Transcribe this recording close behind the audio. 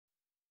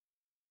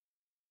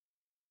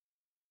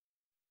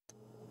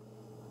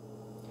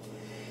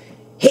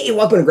Hey,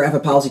 welcome to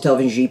Graphic Policy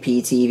Television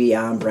GPTV.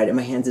 I'm Brett. In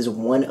my hands is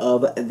one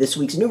of this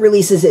week's new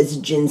releases. It's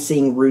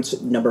Ginseng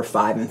Roots number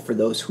 5. And for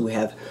those who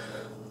have,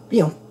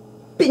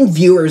 been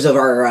viewers of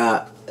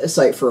our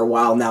site for a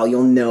while now,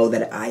 you'll know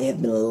that I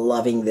have been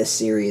loving this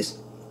series.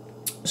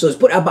 So it's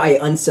put out by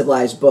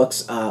Uncivilized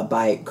Books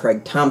by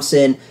Craig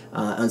Thompson.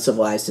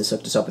 Uncivilized has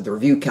hooked us up with a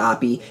review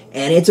copy.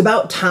 And it's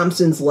about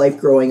Thompson's life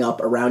growing up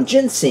around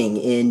ginseng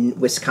in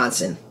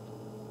Wisconsin.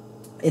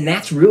 And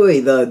that's really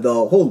the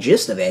whole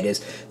gist of it,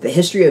 is the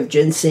history of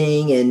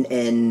ginseng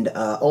and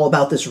all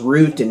about this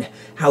root and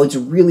how it's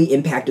really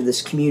impacted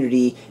this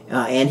community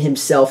and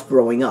himself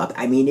growing up.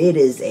 I mean, it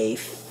is a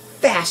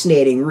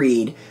fascinating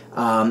read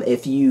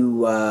if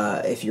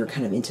you're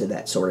kind of into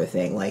that sort of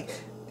thing. Like,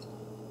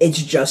 it's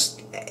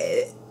just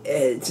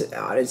it's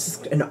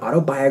an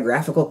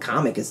autobiographical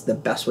comic is the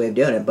best way of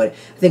doing it. But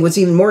I think what's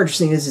even more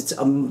interesting is it's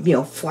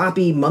a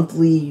floppy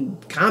monthly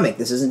comic.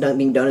 This isn't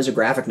being done as a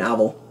graphic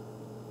novel.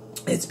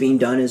 It's being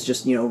done as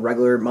just,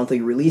 regular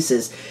monthly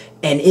releases,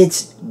 and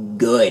it's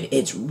good.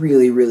 It's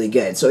really, really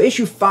good. So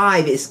issue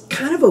 5 is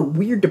kind of a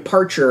weird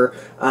departure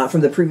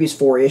from the previous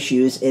 4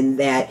 issues in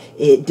that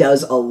it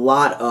does a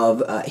lot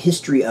of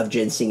history of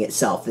ginseng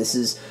itself. This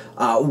is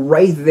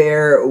right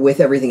there with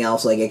everything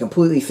else. Like, it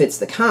completely fits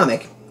the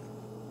comic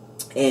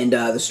and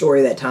the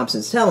story that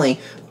Thompson's telling,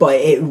 but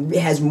it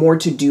has more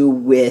to do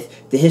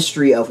with the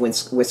history of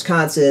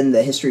Wisconsin,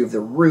 the history of the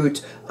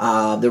root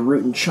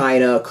in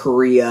China,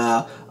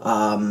 Korea,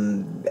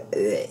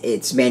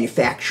 its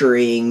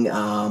manufacturing,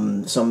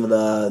 some of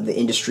the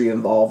industry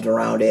involved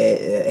around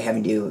it,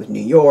 having to do with New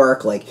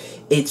York. Like,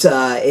 it's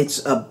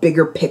a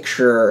bigger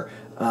picture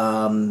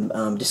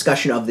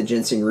discussion of the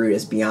ginseng root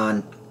as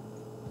beyond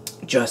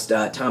just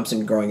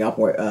Thompson growing up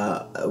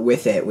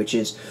with it, which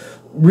is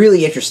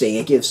really interesting.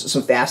 It gives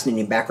some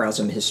fascinating background,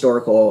 some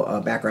historical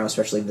background,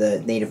 especially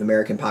the Native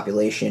American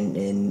population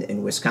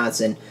in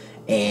Wisconsin,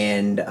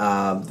 and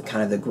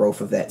kind of the growth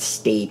of that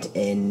state,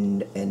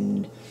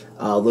 and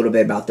a little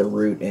bit about the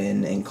root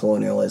and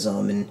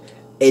colonialism. And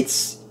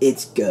it's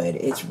good.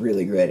 It's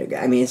really good.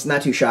 I mean, it's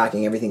not too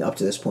shocking. Everything up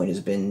to this point has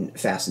been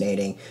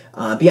fascinating.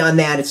 Beyond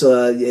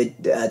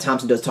that,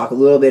 Thompson does talk a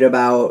little bit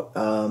about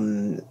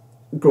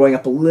growing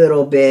up a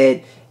little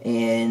bit,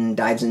 and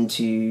dives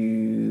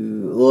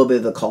into a little bit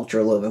of the culture,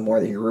 a little bit more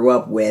that he grew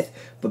up with.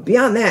 But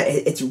beyond that,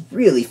 it's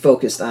really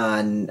focused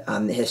on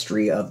the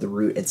history of the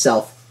root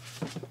itself,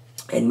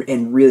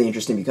 and really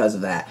interesting because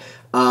of that.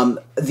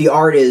 The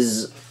art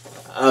is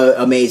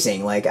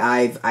amazing. Like,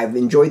 I've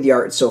enjoyed the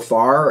art so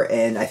far,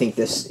 and I think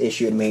this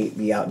issue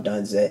maybe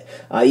outdoes it.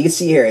 You can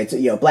see here, it's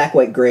black,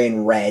 white, gray,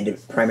 and red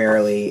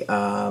primarily.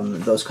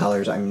 Those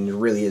colors. I mean, there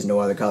really is no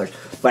other colors.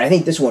 But I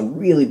think this one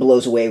really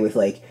blows away with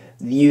like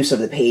the use of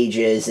the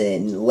pages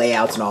and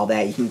layouts and all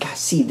that. You can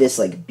see this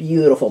like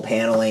beautiful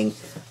paneling,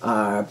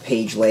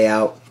 page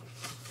layout.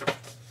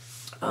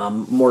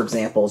 More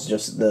examples,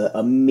 just the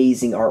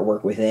amazing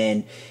artwork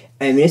within.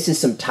 I mean, this is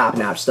some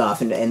top-notch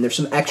stuff, and there's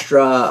some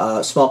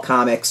extra small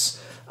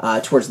comics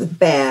towards the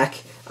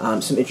back.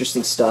 Some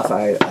interesting stuff.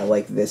 I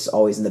like this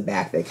always in the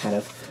back that kind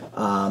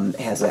of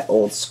has that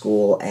old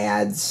school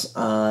ads.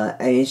 And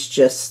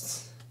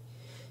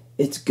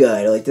it's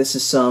good. Like, this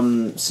is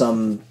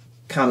some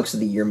Comics of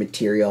the Year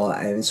material,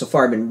 and so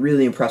far I've been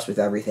really impressed with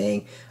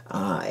everything.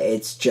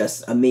 It's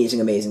just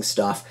amazing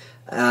stuff.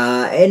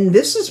 And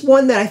this is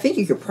one that I think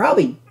you could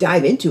probably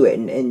dive into it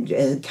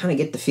and kind of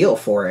get the feel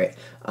for it.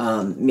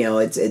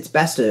 It's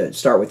best to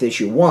start with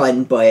issue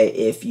 1, but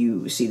if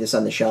you see this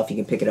on the shelf, you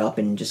can pick it up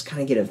and just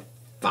kind of get a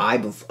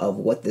vibe of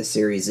what this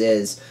series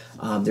is.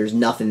 There's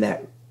nothing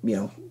that,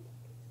 you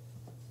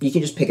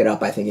can just pick it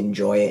up, I think, and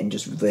enjoy it, and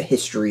just the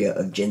history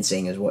of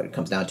ginseng is what it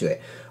comes down to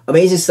it.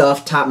 Amazing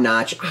stuff,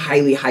 top-notch,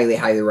 highly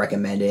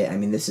recommend it. I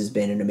mean, this has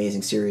been an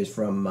amazing series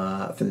from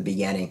the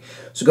beginning.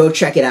 So go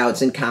check it out.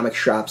 It's in comic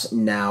shops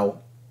now.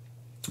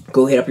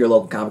 Go hit up your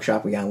local comic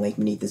shop. We got a link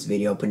beneath this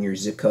video. Put in your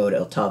zip code.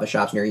 It'll tell the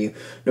shops near you.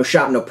 No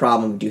shop, no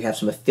problem. We do have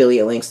some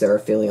affiliate links. There are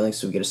affiliate links,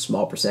 so we get a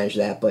small percentage of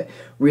that. But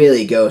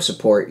really, go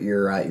support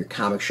your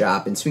comic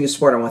shop. And speaking of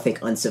support, I want to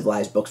thank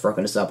Uncivilized Books for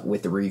hooking us up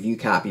with the review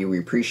copy. We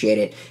appreciate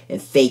it. And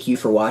thank you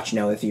for watching.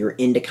 Now, if you're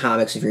into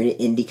comics, if you're into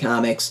indie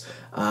comics,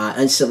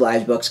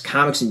 Uncivilized Books,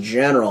 comics in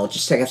general,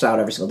 just check us out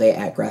every single day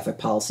at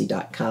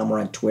graphicpolicy.com.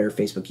 We're on Twitter,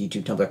 Facebook,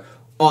 YouTube, Tumblr,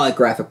 all at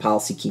Graphic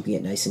Policy, keeping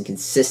it nice and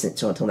consistent.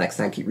 So until next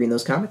time, keep reading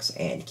those comics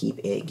and keep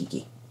it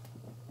geeky.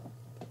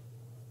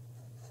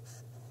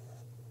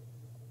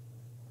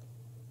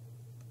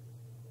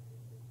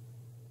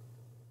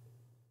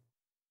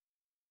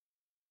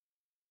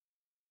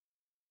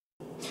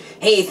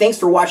 Hey, thanks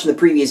for watching the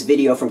previous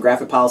video from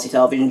Graphic Policy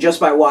Television. Just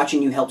by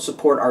watching, you help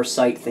support our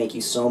site. Thank you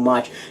so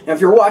much. Now,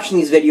 if you're watching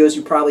these videos,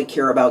 you probably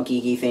care about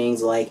geeky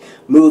things like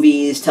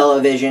movies,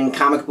 television,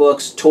 comic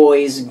books,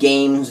 toys,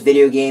 games,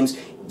 video games,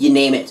 you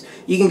name it.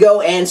 You can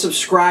go and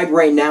subscribe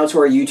right now to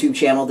our YouTube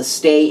channel to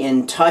stay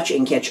in touch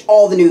and catch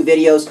all the new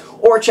videos,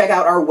 or check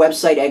out our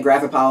website at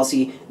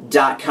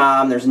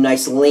graphicpolicy.com. There's a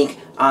nice link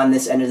on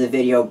this end of the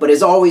video. But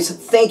as always,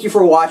 thank you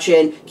for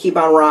watching. Keep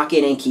on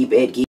rocking and keep it geeky.